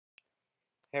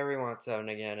Hey everyone, it's Evan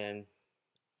again, and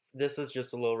this is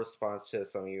just a little response to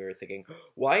some of you are thinking,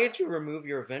 why did you remove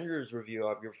your Avengers review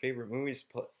of your favorite movies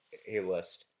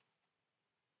playlist?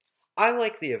 I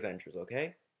like the Avengers,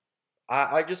 okay?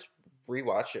 I just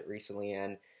rewatched it recently,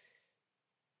 and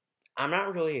I'm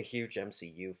not really a huge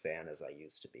MCU fan as I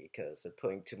used to be, because they're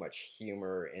putting too much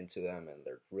humor into them, and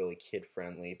they're really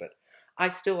kid-friendly, but I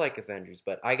still like Avengers,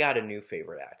 but I got a new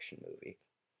favorite action movie.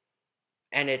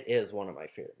 And it is one of my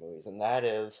favorite movies, and that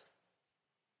is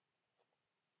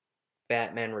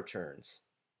Batman Returns.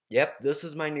 Yep, this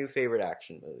is my new favorite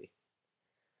action movie.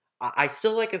 I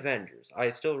still like Avengers.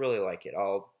 I still really like it.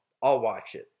 I'll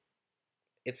watch it.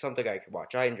 It's something I could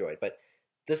watch. I enjoy it, but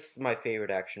this is my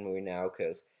favorite action movie now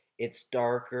because it's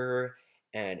darker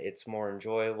and it's more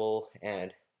enjoyable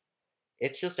and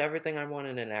it's just everything I want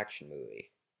in an action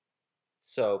movie.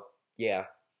 So yeah,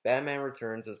 Batman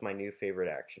Returns is my new favorite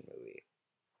action movie.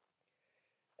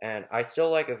 And I still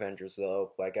like Avengers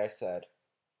though, like I said.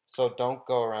 So don't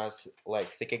go around like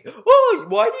thinking, "Oh,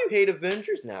 why do you hate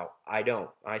Avengers now?" I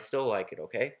don't. I still like it,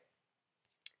 okay?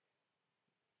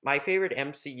 My favorite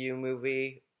MCU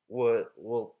movie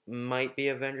will might be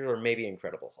Avengers or maybe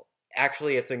Incredible Hulk.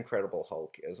 Actually, it's Incredible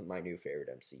Hulk is my new favorite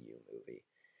MCU movie.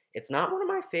 It's not one of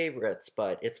my favorites,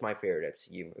 but it's my favorite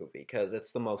MCU movie because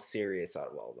it's the most serious out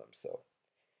of all of them. So,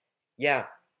 yeah,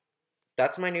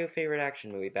 that's my new favorite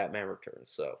action movie, Batman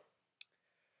Returns. So,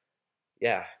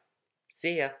 yeah,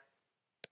 see ya.